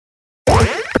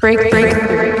Breakthrough.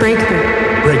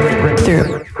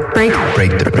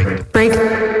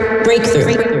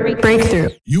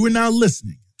 You are now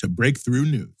listening to Breakthrough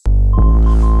News.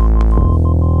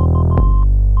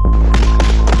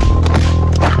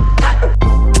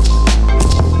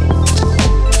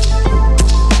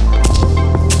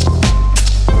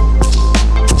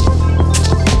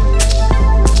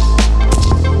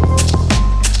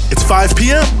 It's 5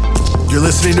 p.m. You're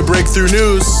listening to Breakthrough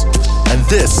News, and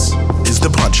this is the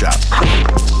Punch Out.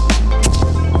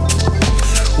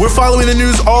 We're following the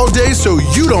news all day so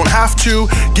you don't have to,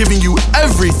 giving you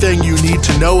everything you need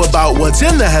to know about what's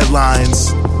in the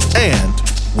headlines and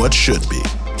what should be.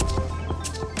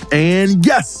 And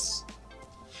yes,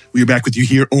 we are back with you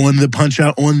here on the Punch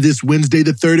Out on this Wednesday,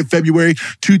 the 3rd of February,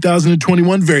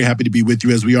 2021. Very happy to be with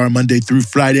you as we are Monday through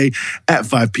Friday at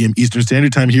 5 p.m. Eastern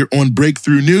Standard Time here on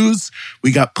Breakthrough News.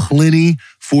 We got plenty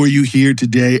for you here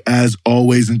today, as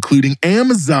always, including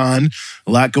Amazon.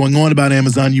 A lot going on about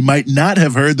Amazon. You might not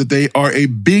have heard that they are a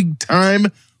big-time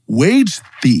wage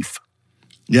thief.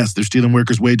 Yes, they're stealing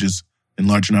workers' wages in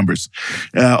large numbers.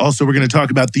 Also, we're going to talk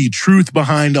about the truth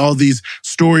behind all these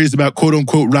stories about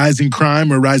quote-unquote rising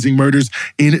crime or rising murders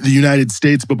in the United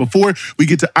States. But before we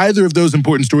get to either of those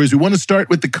important stories, we want to start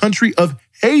with the country of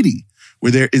Haiti,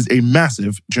 where there is a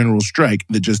massive general strike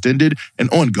that just ended an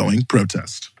ongoing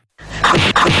protest.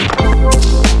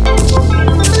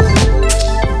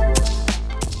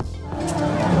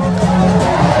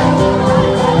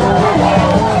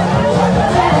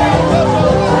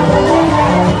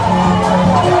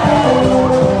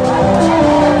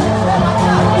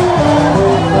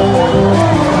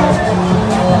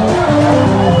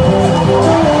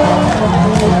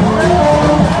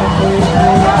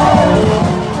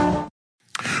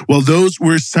 Well, those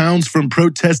were sounds from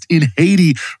protests in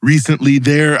Haiti recently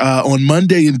there. On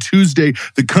Monday and Tuesday,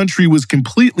 the country was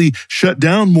completely shut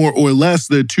down, more or less.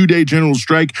 The two-day general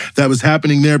strike that was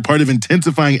happening there, part of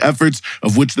intensifying efforts,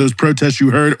 of which those protests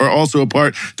you heard are also a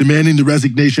part, demanding the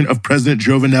resignation of President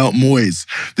Jovenel Moïse.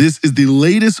 This is the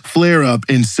latest flare-up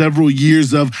in several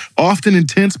years of often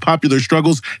intense popular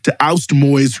struggles to oust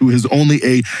Moïse, who has only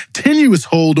a tenuous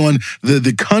hold on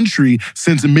the country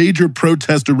since a major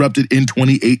protest erupted in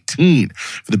 2018.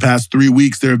 For the past 3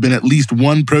 weeks, there have been at least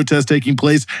one protest taking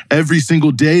place every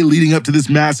single day leading up to this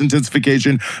mass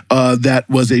intensification that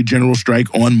was a general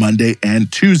strike on Monday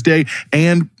and Tuesday,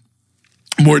 and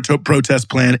more protests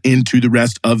planned into the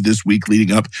rest of this week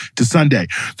leading up to Sunday.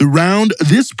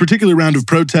 This particular round of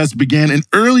protests began in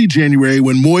early January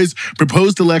when Moïse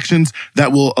proposed elections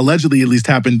that will allegedly at least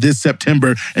happen this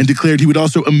September and declared he would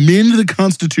also amend the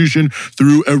Constitution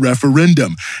through a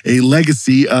referendum. A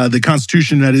legacy, the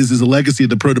Constitution that is a legacy of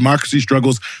the pro-democracy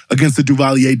struggles against the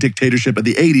Duvalier dictatorship of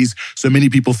the 80s. So many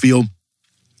people feel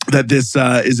that this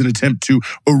is an attempt to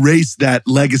erase that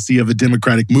legacy of a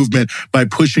democratic movement by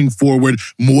pushing forward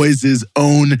Moïse's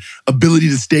own ability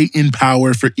to stay in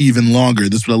power for even longer.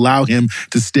 This would allow him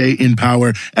to stay in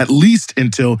power at least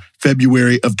until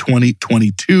February of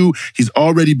 2022. He's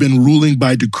already been ruling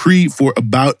by decree for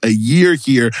about a year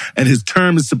here, and his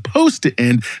term is supposed to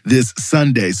end this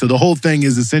Sunday. So the whole thing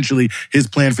is essentially his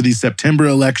plan for these September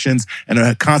elections and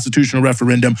a constitutional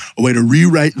referendum, a way to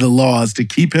rewrite the laws to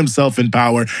keep himself in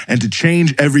power and to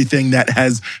change everything that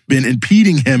has been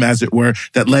impeding him, as it were,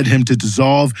 that led him to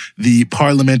dissolve the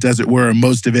parliament, as it were, or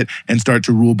most of it, and start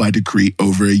to rule by decree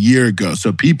over a year ago.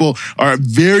 So people are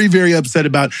very, very upset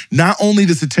about not only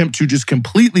this attempt to just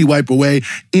completely wipe away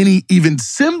any even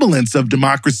semblance of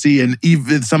democracy and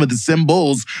even some of the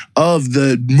symbols of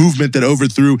the movement that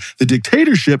overthrew the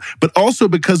dictatorship, but also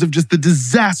because of just the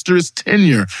disastrous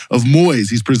tenure of Moïse.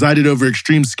 He's presided over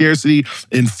extreme scarcity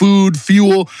in food,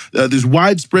 fuel. There's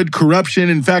widespread corruption.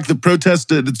 In fact, the protests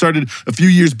that started a few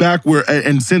years back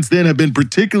and since then have been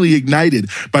particularly ignited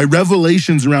by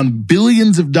revelations around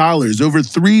billions of dollars, over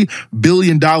 $3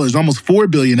 billion, almost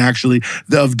 $4 billion actually,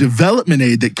 of development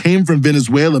aid that came from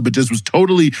Venezuela, but just was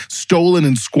totally stolen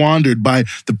and squandered by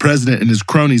the president and his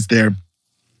cronies there.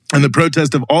 And the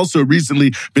protests have also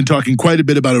recently been talking quite a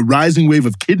bit about a rising wave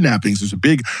of kidnappings. There's a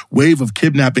big wave of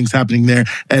kidnappings happening there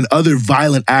and other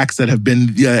violent acts that have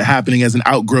been happening as an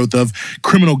outgrowth of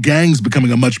criminal gangs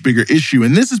becoming a much bigger issue.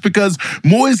 And this is because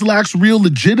Moïse lacks real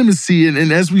legitimacy. And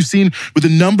as we've seen with a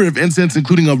number of incidents,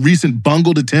 including a recent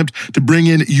bungled attempt to bring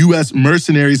in U.S.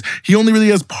 mercenaries, he only really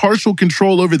has partial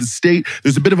control over the state.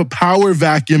 There's a bit of a power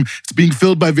vacuum. It's being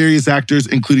filled by various actors,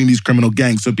 including these criminal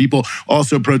gangs. So people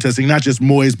also protesting not just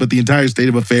Moïse, but the entire state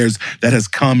of affairs that has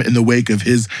come in the wake of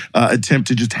his attempt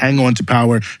to just hang on to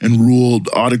power and rule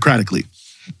autocratically.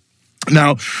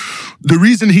 Now, the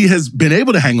reason he has been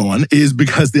able to hang on is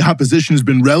because the opposition has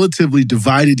been relatively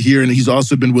divided here, and he's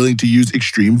also been willing to use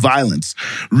extreme violence.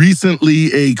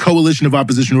 Recently, a coalition of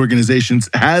opposition organizations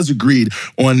has agreed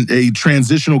on a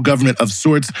transitional government of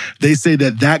sorts. They say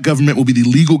that that government will be the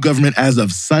legal government as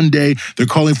of Sunday. They're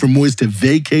calling for Moise to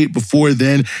vacate before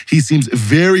then. He seems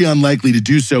very unlikely to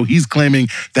do so. He's claiming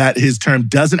that his term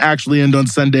doesn't actually end on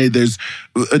Sunday. There's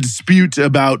a dispute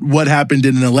about what happened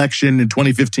in an election in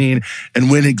 2015 and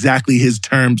when exactly his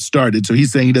term started. So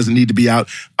he's saying he doesn't need to be out.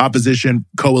 Opposition,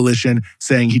 coalition,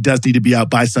 saying he does need to be out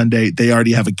by Sunday. They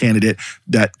already have a candidate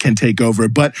that can take over.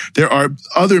 But there are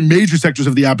other major sectors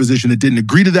of the opposition that didn't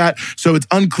agree to that. So it's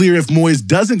unclear if Moise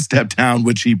doesn't step down,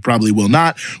 which he probably will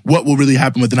not, what will really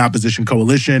happen with an opposition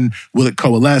coalition. Will it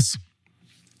coalesce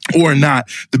or not?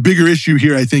 The bigger issue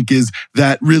here, I think, is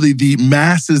that really the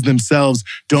masses themselves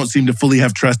don't seem to fully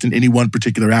have trust in any one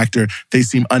particular actor. They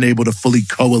seem unable to fully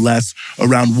coalesce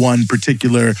around one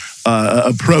particular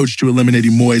approach to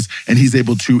eliminating Moise, and he's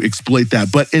able to exploit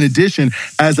that. But in addition,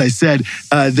 as I said,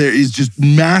 there is just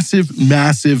massive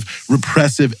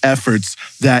repressive efforts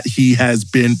that he has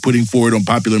been putting forward on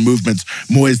popular movements.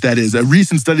 Moise, that is. A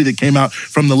recent study that came out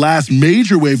from the last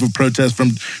major wave of protests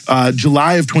from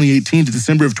July of 2018 to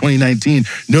December of 2019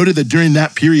 noted that during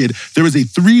that period, there was a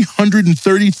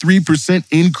 333%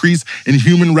 increase in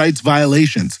human rights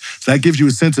violations. So that gives you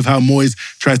a sense of how Moise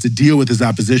tries to deal with his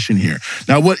opposition here.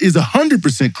 Now, what is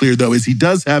 100% clear, though, is he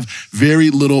does have very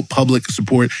little public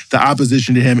support. The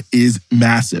opposition to him is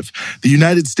massive. The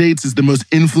United States is the most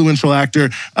influential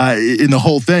actor in the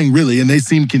whole thing, really, and they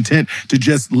seem content to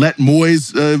just let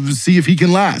Moise see if he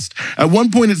can last. At one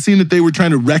point, it seemed that they were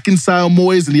trying to reconcile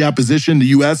Moise and the opposition, the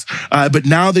U.S., but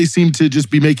now they seem to just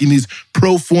be making these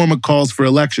pro forma calls for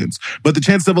elections. But the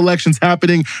chances of elections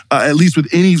happening, at least with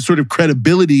any sort of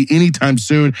credibility anytime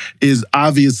soon, is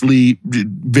obviously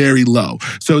very low.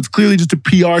 So it's clearly just a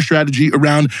PR strategy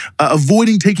around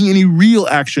avoiding taking any real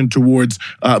action towards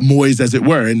Moise, as it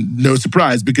were. And no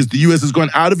surprise, because the U.S. has gone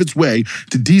out of its way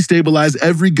to destabilize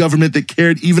every government that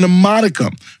cared even a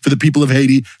modicum for the people of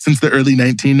Haiti since the early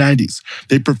 1990s.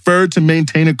 They prefer to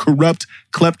maintain a corrupt,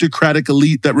 kleptocratic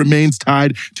elite that remains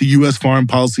tied to U.S. foreign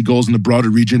policy goals in the broader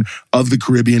region of the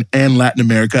Caribbean and Latin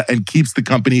America, and keeps the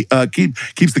country,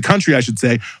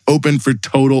 open for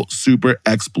total super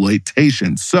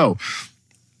exploitation. So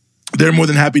they're more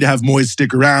than happy to have Moise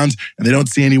stick around, and they don't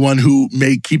see anyone who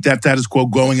may keep that status quo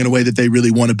going in a way that they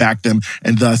really want to back them,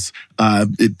 and thus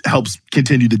it helps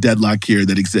continue the deadlock here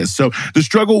that exists. So the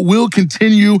struggle will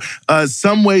continue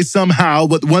some way, somehow,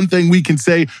 but one thing we can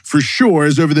say for sure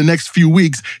is over the next few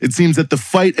weeks, it seems that the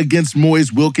fight against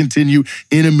Moise will continue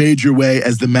in a major way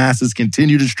as the masses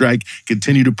continue to strike,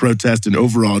 continue to protest, and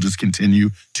overall just continue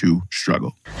to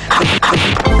struggle.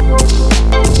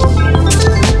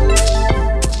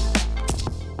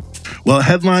 Well,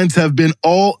 headlines have been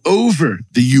all over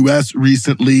the U.S.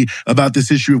 recently about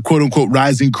this issue of quote-unquote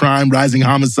rising crime, rising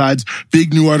homicides.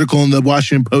 Big new article in the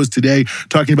Washington Post today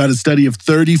talking about a study of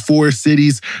 34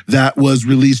 cities that was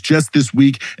released just this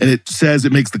week, and it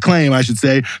makes the claim, I should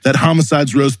say, that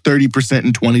homicides rose 30%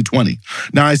 in 2020.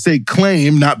 Now, I say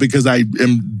claim not because I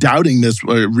am doubting this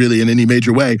really in any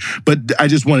major way, but I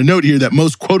just want to note here that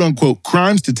most quote-unquote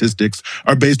crime statistics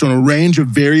are based on a range of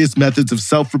various methods of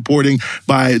self-reporting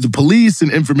by the police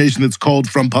and information that's culled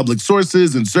from public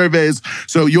sources and surveys.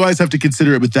 So you always have to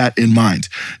consider it with that in mind.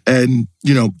 And,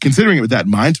 considering it with that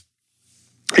in mind,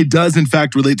 it does, in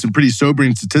fact, relate to some pretty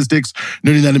sobering statistics,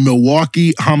 noting that in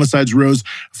Milwaukee, homicides rose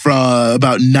from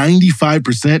about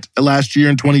 95% last year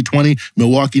in 2020.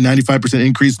 Milwaukee, 95%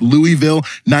 increase. Louisville,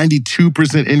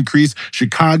 92% increase.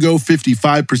 Chicago,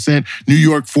 55%. New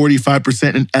York,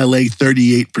 45%. And LA,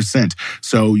 38%.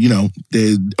 So,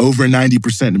 over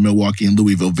 90% in Milwaukee and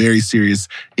Louisville. Very serious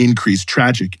increase.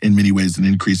 Tragic in many ways, an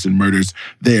increase in murders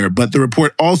there. But the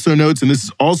report also notes, and this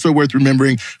is also worth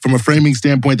remembering from a framing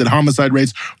standpoint, that homicide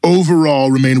rates overall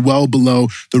remain well below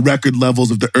the record levels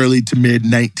of the early to mid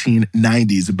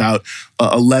 1990s. About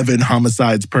 11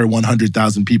 homicides per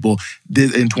 100,000 people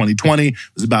in 2020. It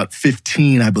was about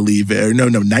 15, I believe,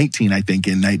 19, I think,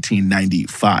 in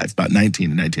 1995. About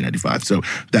 19 in 1995. So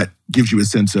that gives you a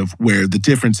sense of where the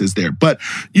difference is there. But,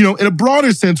 in a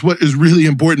broader sense, what is really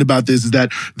important about this is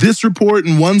that this report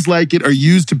and ones like it are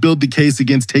used to build the case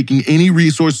against taking any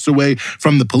resources away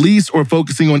from the police or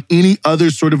focusing on any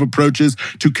other sort of approaches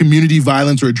to community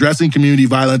violence or addressing community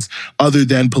violence other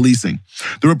than policing.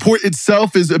 The report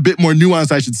itself is a bit more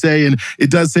nuanced, I should say, and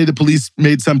it does say the police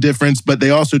made some difference, but they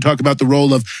also talk about the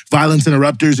role of violence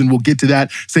interrupters, and we'll get to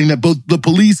that, saying that both the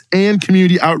police and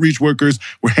community outreach workers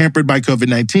were hampered by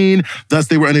COVID-19, thus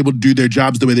they were unable to do their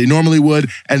jobs the way they normally would,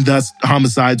 and thus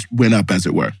homicides went up, as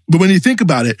it were. But when you think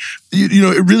about it, you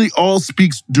know, it really all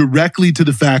speaks directly to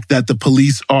the fact that the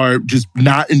police are just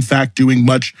not, in fact, doing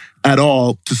much at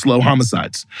all to slow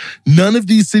homicides. None of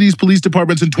these cities' police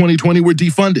departments in 2020 were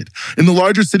defunded. In the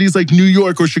larger cities like New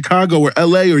York or Chicago or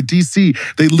LA or DC,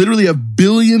 they literally have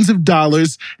billions of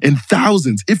dollars and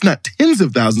thousands, if not tens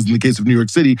of thousands in the case of New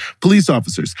York City, police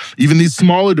officers. Even these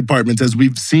smaller departments, as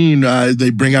we've seen,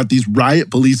 they bring out these riot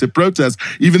police at protests.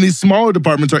 Even these smaller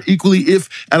departments are equally, if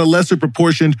at a lesser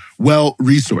proportion,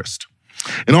 well-resourced.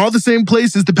 In all the same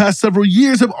places, the past several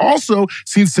years have also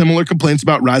seen similar complaints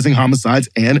about rising homicides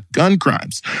and gun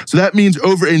crimes. So that means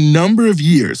over a number of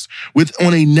years, with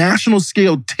on a national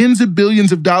scale, tens of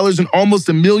billions of dollars and almost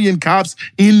 1 million cops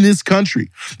in this country,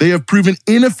 they have proven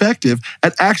ineffective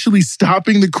at actually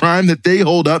stopping the crime that they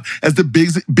hold up as the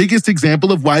biggest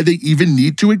example of why they even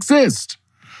need to exist.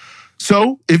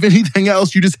 So, if anything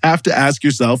else, you just have to ask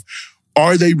yourself,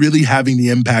 are they really having the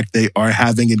impact they are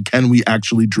having, and can we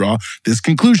actually draw this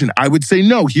conclusion? I would say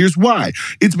no. Here's why.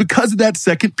 It's because of that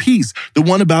second piece, the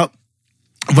one about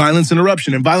violence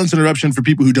interruption. And violence interruption, for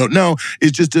people who don't know,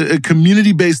 is just a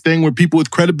community-based thing where people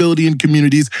with credibility in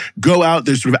communities go out,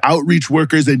 they're sort of outreach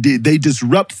workers, and they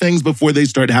disrupt things before they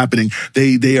start happening.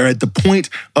 They are at the point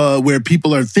where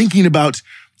people are thinking about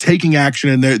taking action,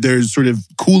 and they're sort of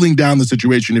cooling down the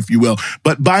situation, if you will.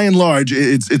 But by and large,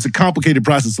 it's a complicated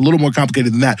process, a little more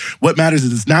complicated than that. What matters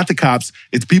is it's not the cops,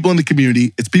 it's people in the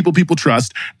community, it's people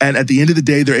trust, and at the end of the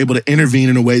day, they're able to intervene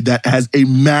in a way that has a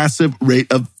massive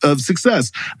rate of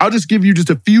success. I'll just give you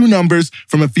just a few numbers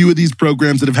from a few of these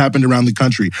programs that have happened around the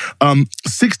country.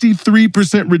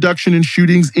 63% reduction in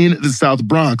shootings in the South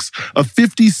Bronx, a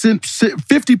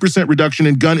 50% reduction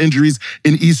in gun injuries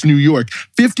in East New York,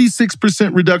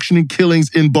 56% reduction in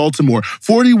killings in Baltimore,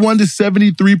 41 to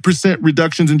 73%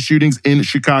 reductions in shootings in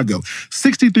Chicago,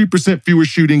 63% fewer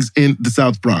shootings in the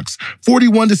South Bronx,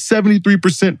 41 to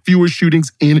 73% fewer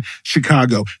shootings in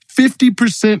Chicago,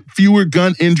 50% fewer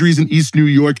gun injuries in East New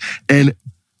York, and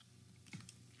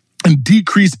a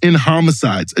decrease in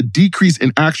homicides, a decrease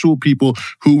in actual people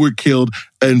who were killed,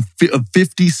 and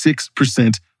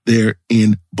 56% there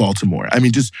in Baltimore. I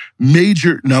mean, just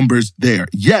major numbers there.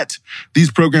 Yet,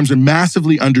 these programs are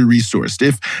massively under-resourced,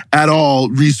 if at all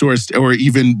resourced or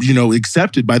even,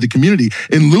 accepted by the community.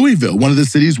 In Louisville, one of the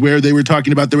cities where they were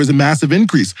talking about there was a massive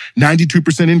increase,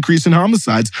 92% increase in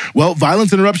homicides. Well,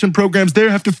 violence interruption programs there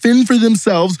have to fend for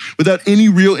themselves without any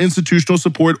real institutional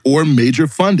support or major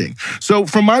funding. So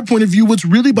from my point of view, what's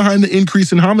really behind the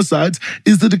increase in homicides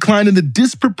is the decline in the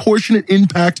disproportionate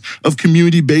impact of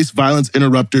community-based violence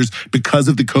interrupters because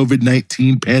of the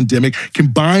COVID-19 pandemic,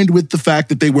 combined with the fact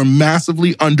that they were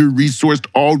massively under-resourced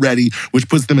already, which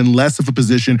puts them in less of a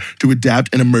position to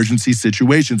adapt in emergency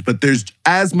situations. But there's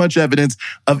as much evidence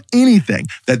of anything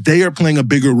that they are playing a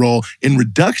bigger role in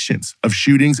reductions of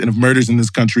shootings and of murders in this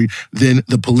country than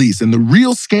the police. And the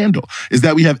real scandal is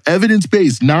that we have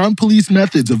evidence-based, non-police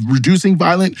methods of reducing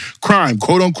violent crime,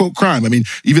 quote-unquote crime. I mean,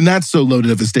 even that's so loaded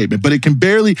of a statement. But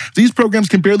these programs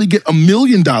can barely get $1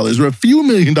 million or a few $1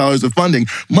 million of funding,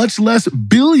 much less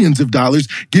billions of dollars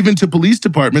given to police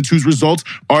departments whose results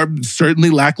are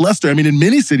certainly lackluster. I mean, in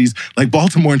many cities like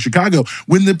Baltimore and Chicago,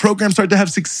 when the programs start to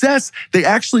have success, they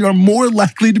actually are more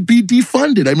likely to be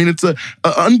defunded. I mean, it's an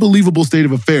unbelievable state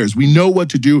of affairs. We know what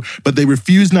to do, but they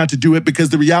refuse not to do it because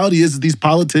the reality is that these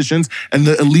politicians and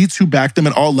the elites who back them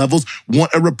at all levels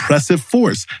want a repressive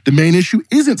force. The main issue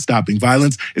isn't stopping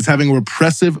violence, it's having a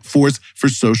repressive force for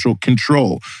social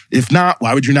control. If not,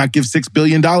 why would you not give $6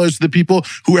 billion to the people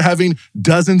who are having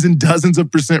dozens and dozens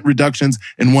of percent reductions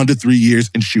in 1 to 3 years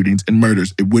in shootings and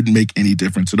murders? It wouldn't make any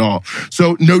difference at all.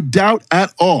 So no doubt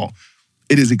at all,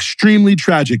 it is extremely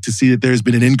tragic to see that there has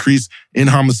been an increase in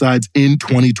homicides in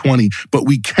 2020, but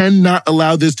we cannot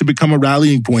allow this to become a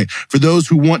rallying point for those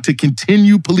who want to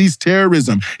continue police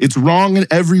terrorism. It's wrong in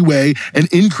every way,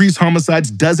 and increased homicides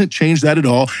doesn't change that at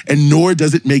all, and nor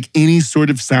does it make any sort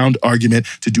of sound argument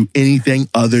to do anything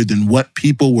other than what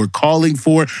people were calling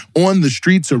for on the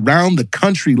streets around the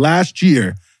country last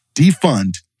year: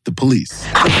 defund the police.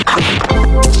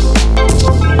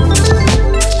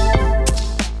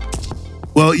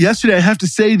 Well, yesterday, I have to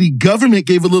say, the government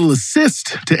gave a little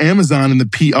assist to Amazon in the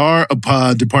PR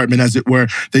department, as it were.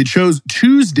 They chose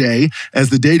Tuesday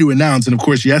as the day to announce. And of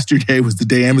course, yesterday was the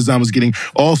day Amazon was getting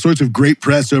all sorts of great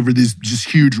press over these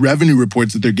just huge revenue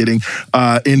reports that they're getting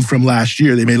in from last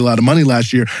year. They made a lot of money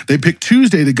last year. They picked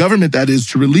Tuesday, the government that is,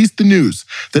 to release the news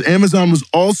that Amazon was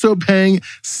also paying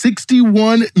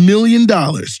 $61 million,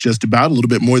 just about a little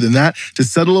bit more than that, to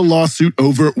settle a lawsuit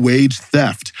over wage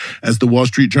theft. As the Wall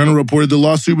Street Journal reported, the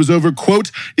lawsuit was over, quote,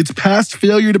 its past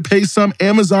failure to pay some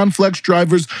Amazon Flex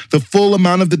drivers the full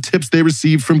amount of the tips they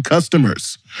received from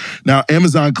customers. Now,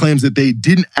 Amazon claims that they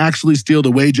didn't actually steal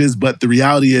the wages, but the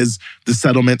reality is the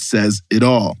settlement says it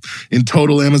all. In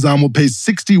total, Amazon will pay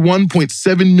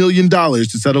 $61.7 million to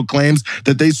settle claims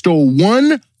that they stole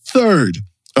 1/3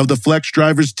 of the Flex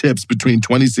drivers' tips between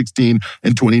 2016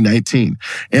 and 2019.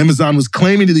 Amazon was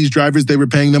claiming to these drivers they were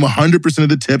paying them 100% of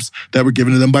the tips that were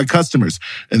given to them by customers.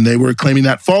 And they were claiming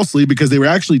that falsely because they were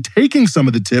actually taking some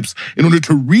of the tips in order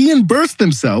to reimburse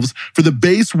themselves for the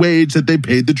base wage that they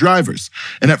paid the drivers.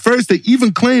 And at first, they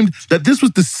even claimed that this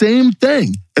was the same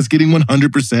thing as getting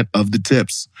 100% of the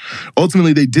tips.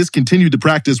 Ultimately, they discontinued the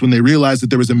practice when they realized that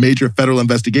there was a major federal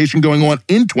investigation going on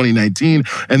in 2019,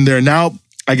 and they're now,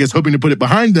 I guess, hoping to put it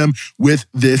behind them with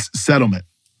this settlement.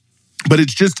 But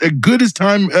it's just as good as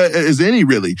time as any,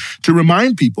 really, to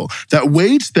remind people that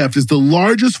wage theft is the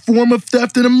largest form of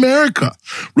theft in America.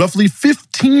 Roughly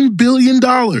 $15 billion.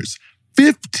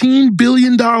 $15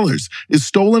 billion is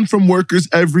stolen from workers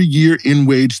every year in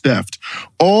wage theft.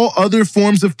 All other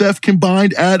forms of theft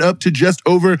combined add up to just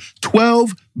over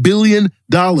 $12 billion.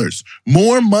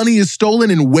 More money is stolen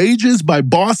in wages by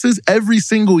bosses every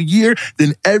single year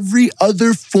than every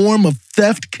other form of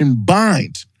theft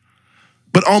combined.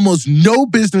 But almost no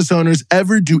business owners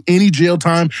ever do any jail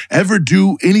time, ever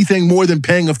do anything more than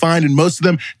paying a fine, and most of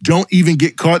them don't even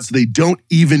get caught, so they don't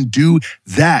even do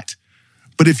that.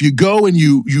 But if you go and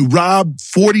you rob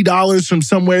 $40 from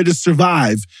somewhere to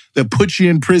survive, that puts you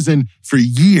in prison for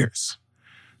years.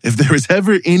 If there is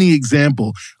ever any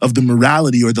example of the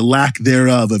morality or the lack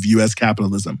thereof of U.S.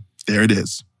 capitalism, there it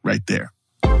is, right there.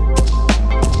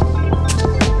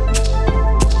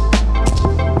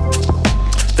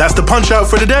 That's the Punch Out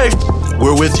for today.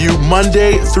 We're with you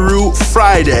Monday through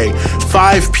Friday,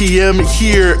 5 p.m.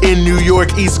 here in New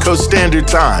York East Coast Standard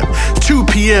Time, 2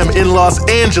 p.m. in Los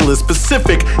Angeles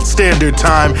Pacific Standard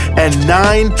Time, and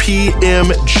 9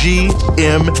 p.m.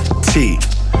 GMT.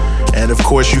 And of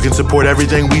course, you can support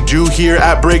everything we do here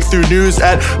at Breakthrough News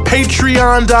at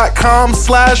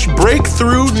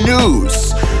patreon.com/Breakthrough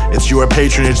News. It's your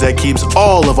patronage that keeps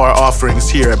all of our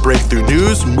offerings here at Breakthrough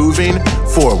News moving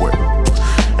forward.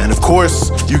 And of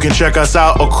course, you can check us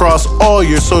out across all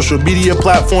your social media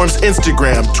platforms,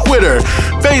 Instagram, Twitter,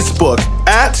 Facebook,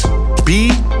 at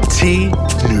BT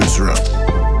Newsroom.